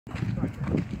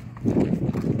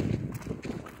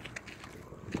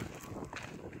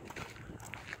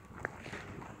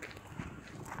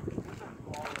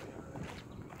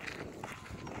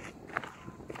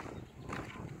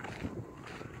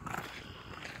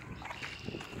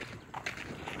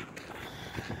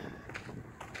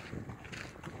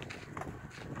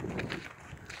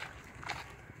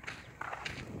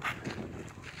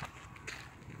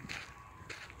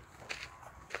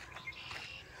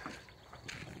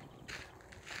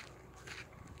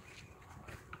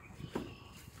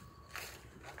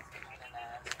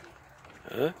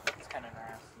Huh? It's kind of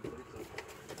nasty, but it's okay.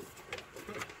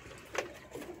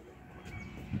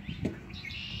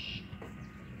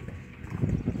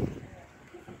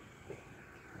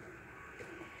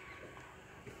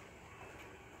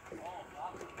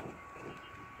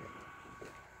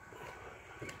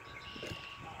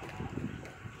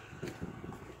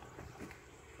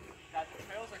 Dad, the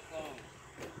trails are closed.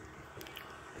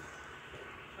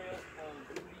 Trails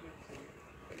closed.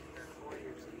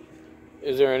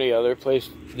 Is there any other place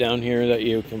down here that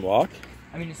you can walk?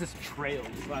 I mean, it's just trails,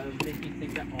 so it would make me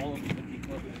think that all of them would be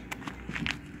closed.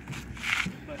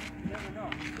 But you never know.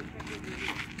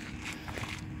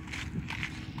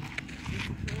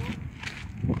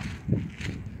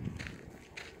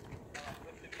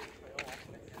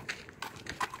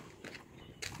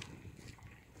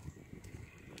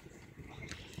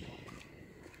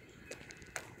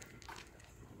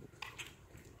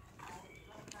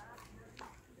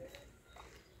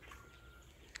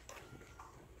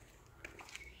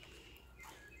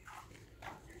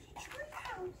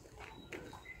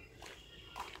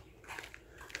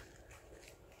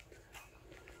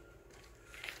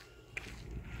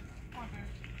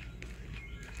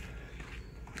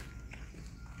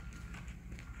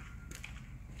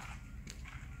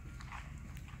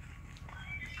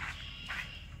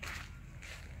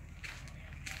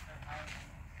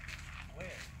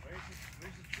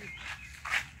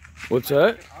 What's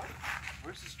that?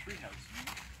 Where's this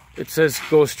treehouse? It says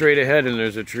go straight ahead and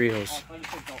there's a treehouse. Oh, I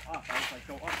thought it said go up. I was like,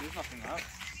 go up. There's nothing up.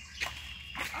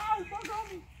 Ow, bug on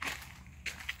me.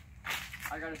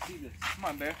 I gotta see this. Come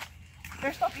on, Bear.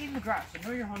 Bear, stop eating the grass. I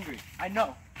know you're hungry. I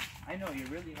know. I know, you're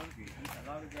really hungry. You eat a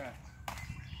lot of grass.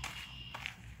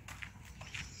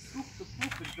 Scoop the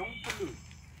poop and don't pollute.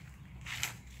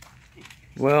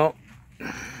 Well,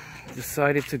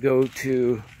 decided to go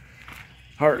to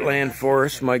Heartland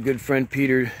Forest. My good friend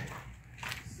Peter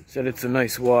said it's a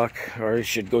nice walk, or I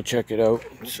should go check it out.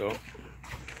 So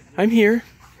I'm here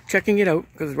checking it out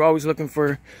because we're always looking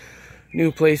for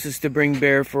new places to bring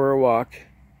Bear for a walk.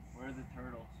 Where are the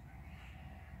turtles?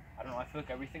 I don't know. I feel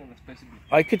like everything in this place would be.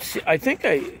 I could see. I think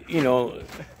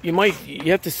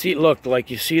you have to see. Look, like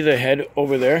you see the head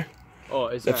over there. Oh,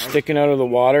 is that's sticking out of the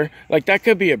water. Like that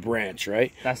could be a branch,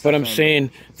 right? But I'm saying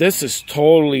this is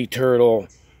totally turtle.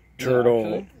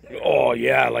 Yeah, oh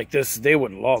yeah, like this. They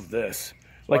would love this.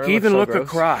 Like even look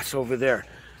across over there.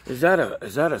 Is that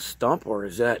a stump or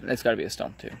is that? It's got to be a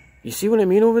stump too. You see what I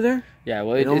mean over there? Yeah.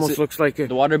 Well, it almost looks like the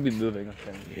water would be moving.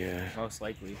 Okay. Yeah. Most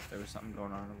likely, if there was something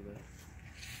going on over there.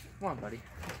 Come on, buddy.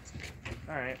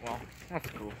 All right. Well, that's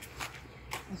cool.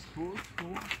 That's cool. That's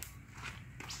cool.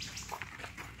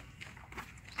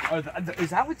 Oh, is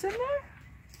that what's in there?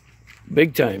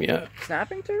 Big time, yeah.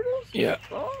 Snapping turtles? Yeah.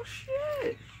 Oh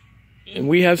shit. And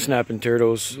we have snapping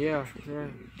turtles. Yeah.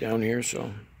 Down here,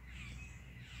 so.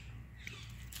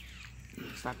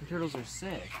 Snapping turtles are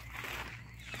sick.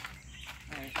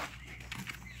 Alright.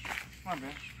 Come on, bro.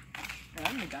 Man, I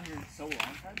haven't been down here in so long,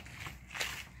 guys.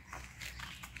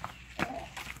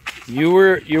 You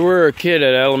were a kid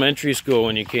at elementary school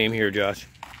when you came here, Josh.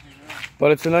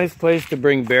 But it's a nice place to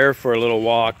bring Bear for a little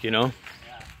walk, you know?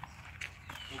 Yeah.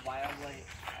 The wildlife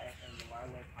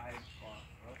hide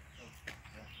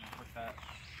spot.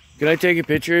 Can I take a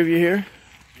picture of you here?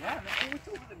 Yeah,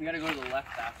 we gotta go to the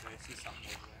left after I see something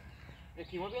over there. Hey,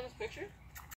 can you want to be in this picture?